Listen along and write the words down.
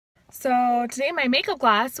So today in my makeup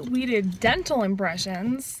class, we did dental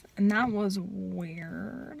impressions, and that was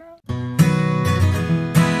weird.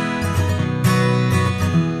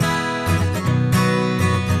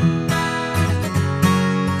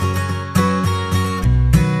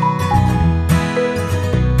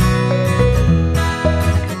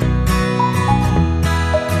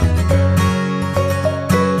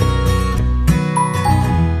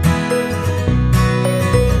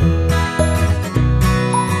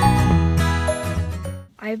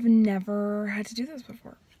 I've never had to do this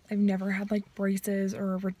before. I've never had like braces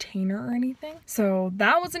or a retainer or anything. So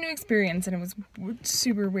that was a new experience and it was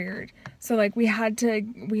super weird. So like we had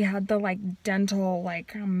the like dental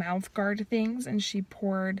like mouth guard things, and she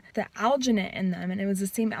poured the alginate in them, and it was the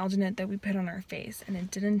same alginate that we put on our face, and it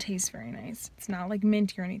didn't taste very nice. It's not like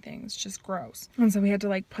minty or anything, it's just gross. And so we had to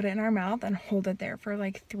like put it in our mouth and hold it there for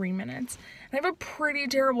like 3 minutes. And I have a pretty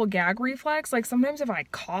terrible gag reflex. Like sometimes if I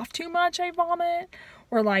cough too much, I vomit.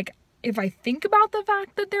 Or like if I think about the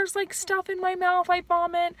fact that there's like stuff in my mouth, I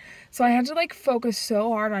vomit. So I had to like focus so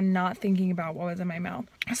hard on not thinking about what was in my mouth.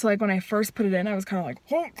 So like when I first put it in, I was kind of like,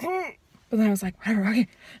 but then I was like, whatever, okay.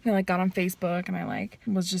 And I like got on Facebook and I like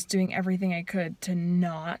was just doing everything I could to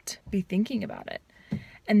not be thinking about it.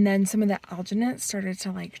 And then some of the alginate started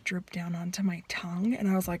to like drip down onto my tongue, and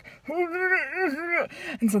I was like,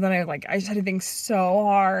 and so then I just had to think so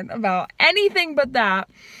hard about anything but that.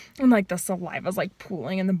 And like the saliva was like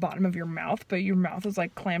pooling in the bottom of your mouth, but your mouth was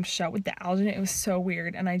like clamped shut with the alginate. It was so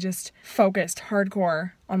weird. And I just focused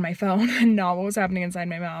hardcore on my phone and not what was happening inside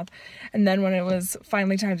my mouth. And then when it was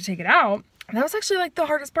finally time to take it out, that was actually like the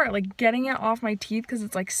hardest part, like getting it off my teeth, because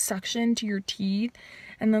it's like suction to your teeth.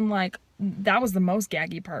 And then like that was the most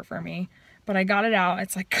gaggy part for me, but I got it out.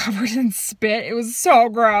 It's like covered in spit. It was so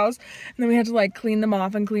gross. And then we had to like clean them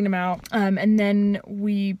off and clean them out. And then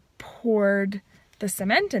we poured the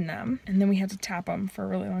cement in them, and then we had to tap them for a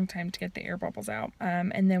really long time to get the air bubbles out.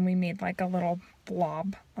 And then we made like a little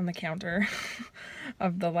blob on the counter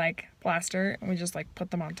of the like plaster, and we just like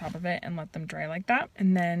put them on top of it and let them dry like that.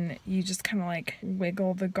 And then you just kind of like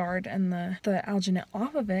wiggle the guard and the alginate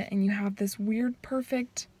off of it, and you have this weird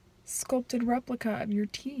perfect sculpted replica of your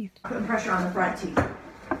teeth. Putting pressure on the front teeth.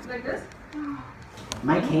 Like this?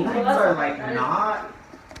 My canines are like not,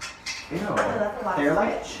 ew, they're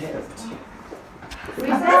like chipped. I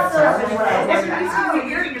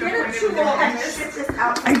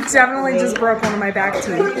definitely just broke one of my back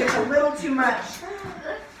teeth. It's a little too much.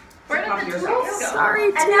 Sorry,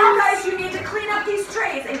 and now guys, you need to clean up these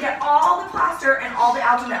trays and get all the plaster and all the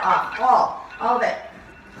alginate off. All of it.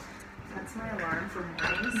 That's my alarm for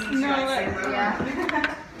mornings. No,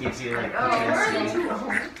 yeah. Gives you like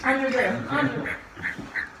Under there.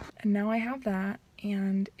 And now I have that,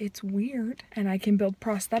 and it's weird, and I can build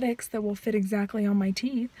prosthetics that will fit exactly on my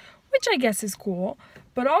teeth, which I guess is cool.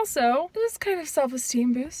 But also, it was kind of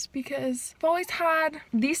self-esteem boost, because I've always had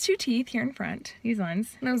these two teeth here in front, these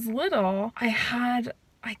ones. When I was little, I had,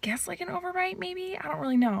 I guess like an overbite maybe, I don't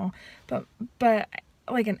really know, but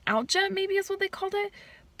like an outjet maybe is what they called it.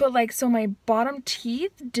 But like, so my bottom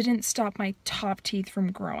teeth didn't stop my top teeth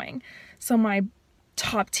from growing. So my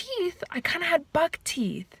top teeth, I kind of had buck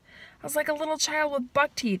teeth. I was like a little child with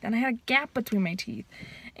buck teeth, and I had a gap between my teeth.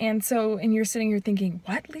 And so, and you're sitting here thinking,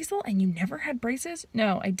 what, Liesl? And you never had braces?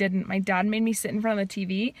 No, I didn't. My dad made me sit in front of the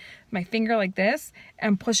TV, my finger like this,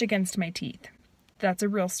 and push against my teeth. That's a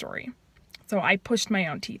real story. So I pushed my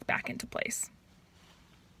own teeth back into place.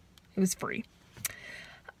 It was free.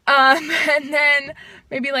 And then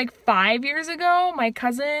maybe like 5 years ago, my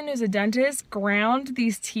cousin, who's a dentist, ground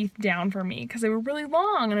these teeth down for me because they were really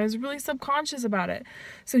long and I was really subconscious about it.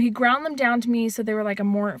 So he ground them down to me so they were like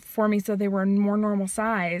so they were more normal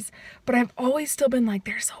size. But I've always still been like,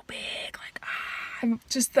 they're so big. Like, I'm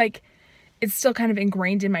just like, it's still kind of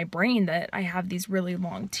ingrained in my brain that I have these really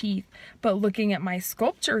long teeth. But looking at my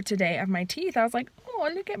sculpture today of my teeth, I was like, oh,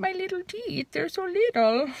 look at my little teeth. They're so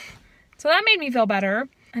little. So that made me feel better.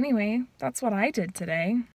 Anyway, that's what I did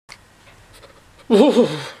today.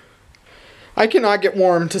 I cannot get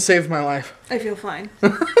warm to save my life. I feel fine.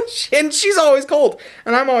 And she's always cold,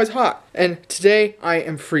 and I'm always hot. And today, I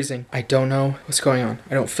am freezing. I don't know what's going on.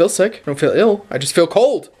 I don't feel sick. I don't feel ill. I just feel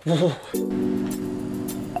cold.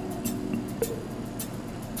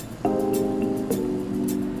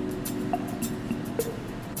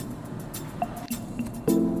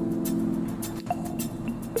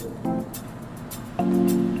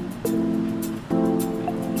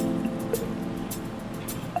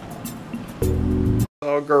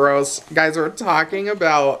 So gross. house, guys, we're talking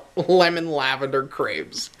about lemon lavender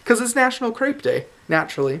crepes. Because it's National Crepe Day.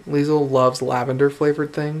 Naturally, Liesl loves lavender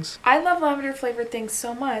flavored things. I love lavender flavored things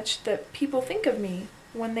so much that people think of me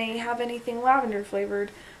when they have anything lavender flavored.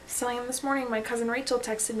 I was telling him this morning, my cousin Rachel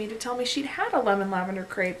texted me to tell me she'd had a lemon lavender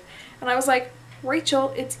crepe. And I was like,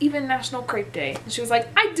 Rachel, it's even National Crepe Day. And she was like,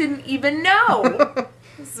 I didn't even know.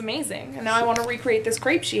 This is amazing. And now I want to recreate this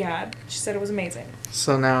crepe she had. She said it was amazing.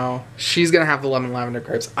 So now she's going to have the lemon lavender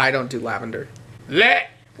crepes. I don't do lavender. Blech!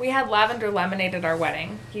 We had lavender lemonade at our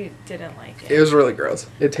wedding. He didn't like it. It was really gross.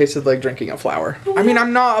 It tasted like drinking a flower. I mean,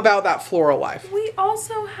 I'm not about that floral life. We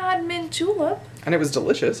also had mint julep. And it was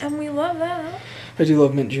delicious. And we love that. I do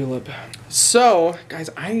love mint julep. So, guys,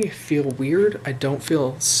 I feel weird. I don't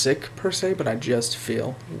feel sick per se, but I just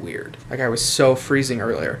feel weird. Like I was so freezing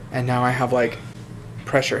earlier. And now I have like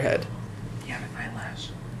pressure head. Yeah, my eyelash.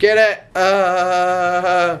 Get it?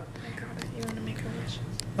 I got it. You want to make a wish?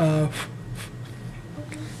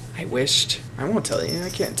 I wished. I won't tell you. I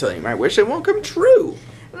can't tell you my wish. It won't come true.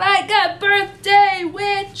 Like a birthday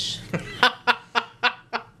witch.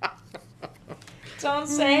 Don't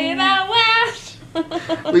say that word.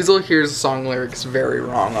 Liesl hears song lyrics very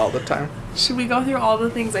wrong all the time. Should we go through all the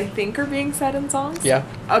things I think are being said in songs? Yeah.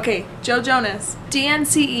 Okay, Joe Jonas.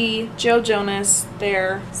 DNCE, Joe Jonas,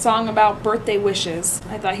 their song about birthday wishes.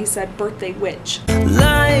 I thought he said birthday witch.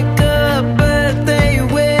 Like a birthday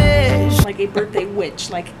wish. Like a birthday witch,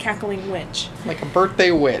 like a cackling witch. Like a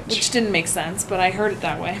birthday witch. Which didn't make sense, but I heard it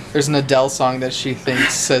that way. There's an Adele song that she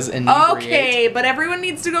thinks says inebriate. Okay, but everyone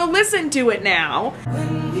needs to go listen to it now.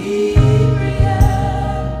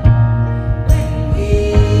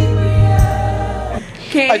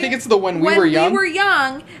 Okay. I think it's the When We Were Young. When We Were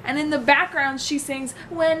Young, and in the background she sings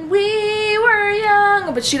When We Were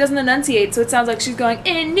Young, but she doesn't enunciate, so it sounds like she's going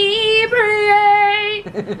inebriate,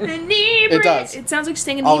 inebriate. It does. It sounds like she's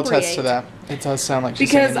saying inebriate. I'll attest to that. It does sound like she's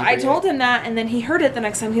Because saying I inebriate. told him that, and then he heard it the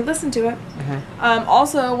next time he listened to it.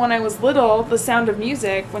 Also, when I was little, The Sound of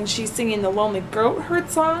Music, when she's singing the Lonely Goat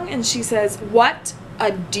Herd song, and she says, what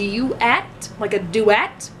a duet, like a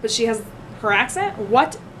duet, but she has her accent.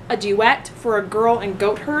 What a duet for a girl and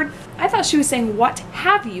goat herd. I thought she was saying, what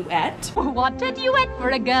have you et? What a duet for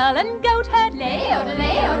a girl and goat herd.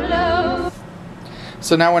 Lay-o-de-lay-o-de-lo.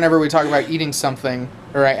 So now whenever we talk about eating something,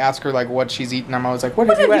 or I ask her like what she's eaten, I'm always like, what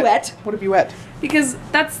have you et? What have you et? Because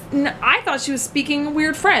I thought she was speaking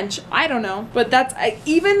weird French. I don't know. But that's,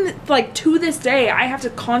 even like to this day, I have to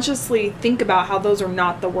consciously think about how those are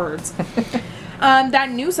not the words.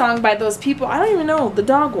 That new song by those people, I don't even know, the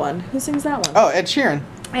dog one. Who sings that one? Oh, Ed Sheeran.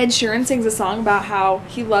 Ed Sheeran sings a song about how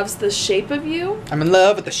he loves the shape of you. I'm in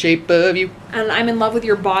love with the shape of you. And I'm in love with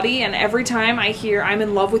your body. And every time I hear I'm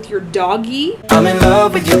in love with your doggy, I'm in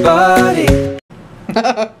love with your body.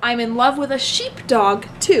 I'm in love with a sheepdog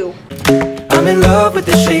too. I'm in love with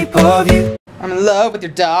the shape of you. I'm in love with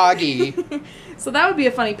your doggy. So that would be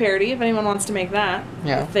a funny parody if anyone wants to make that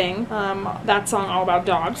Yeah. a thing. That song all about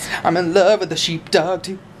dogs. I'm in love with the sheepdog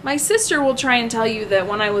too. My sister will try and tell you that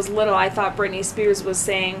when I was little, I thought Britney Spears was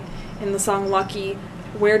saying in the song Lucky,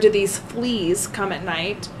 where do these fleas come at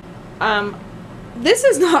night? This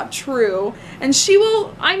is not true. And she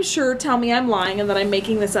will, I'm sure, tell me I'm lying and that I'm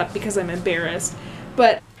making this up because I'm embarrassed.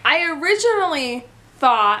 But I originally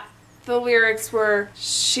thought the lyrics were,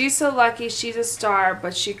 she's so lucky she's a star,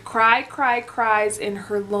 but she cries in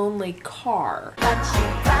her lonely car. But she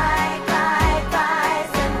cries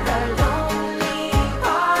in the lonely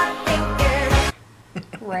heart thinking.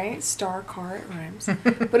 Right? Star, car, it rhymes.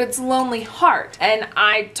 But it's lonely heart. And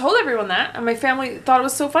I told everyone that, and my family thought it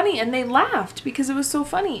was so funny, and they laughed because it was so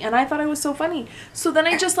funny, and I thought it was so funny. So then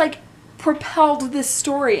I just like propelled this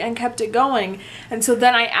story and kept it going. And so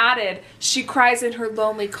then I added, she cries in her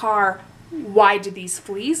lonely car, why do these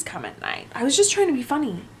fleas come at night? I was just trying to be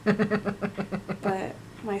funny. But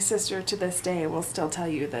my sister to this day will still tell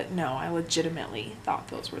you that no, I legitimately thought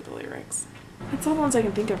those were the lyrics. That's all the ones I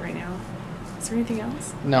can think of right now. Is there anything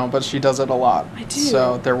else? No, but she does it a lot. I do.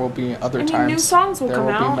 So there will be other times. New songs will there come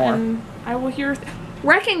will out be more. and I will hear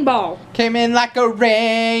Wrecking Ball. Came in like a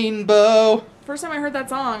rainbow. First time I heard that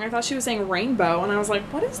song, I thought she was saying rainbow, and I was like,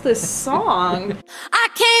 what is this song? I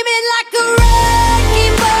came in like a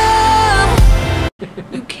wrecking ball.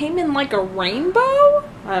 You came in like a rainbow?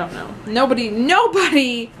 I don't know. Nobody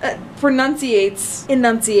enunciates.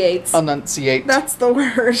 Enunciate. That's the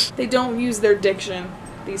word. They don't use their diction.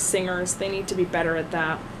 These singers, they need to be better at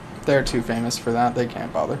that. They're too famous for that. They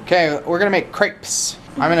can't bother. Okay, we're gonna make crepes.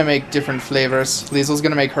 I'm gonna make different flavors. Liesel's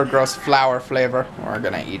gonna make her gross flour flavor. We're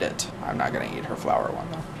gonna eat it. I'm not gonna eat her flour one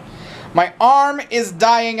though. My arm is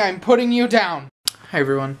dying. I'm putting you down. Hi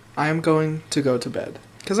everyone. I'm going to go to bed.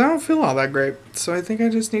 because I don't feel all that great. So I think I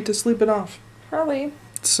just need to sleep it off. Probably.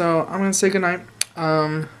 So I'm going to say goodnight.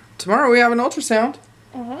 Tomorrow we have an ultrasound.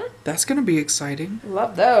 Mm-hmm. That's going to be exciting.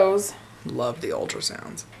 Love those. Love the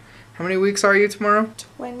ultrasounds. How many weeks are you tomorrow?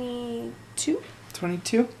 22.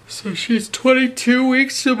 22. So she's 22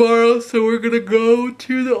 weeks tomorrow, so we're gonna go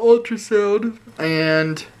to the ultrasound.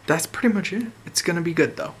 And that's pretty much it. It's gonna be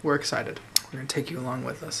good though. We're excited. We're gonna take you along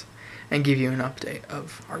with us and give you an update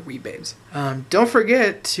of our wee babes. Don't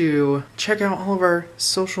forget to check out all of our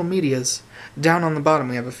social medias. Down on the bottom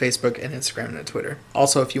we have a Facebook, and Instagram, and a Twitter.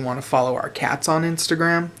 Also, if you want to follow our cats on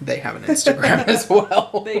Instagram, they have an Instagram as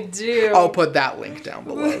well. They do. I'll put that link down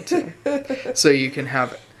below too. So you can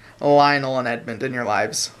have Lionel and Edmund in your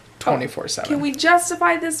lives 24/7. Can we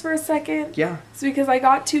justify this for a second? Yeah. It's because I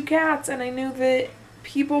got 2 cats and I knew that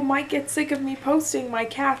people might get sick of me posting my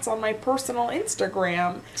cats on my personal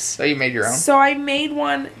Instagram. So you made your own? So I made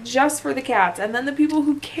one just for the cats. And then the people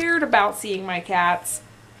who cared about seeing my cats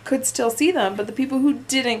could still see them. But the people who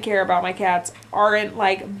didn't care about my cats aren't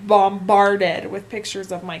like bombarded with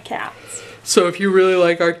pictures of my cats. So if you really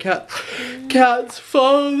like our cats,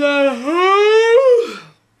 follow them.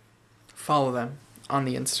 Follow them on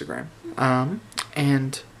the Instagram.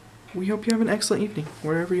 And we hope you have an excellent evening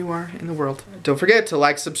wherever you are in the world. Don't forget to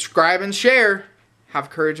like, subscribe, and share. Have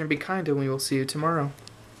courage and be kind, and we will see you tomorrow.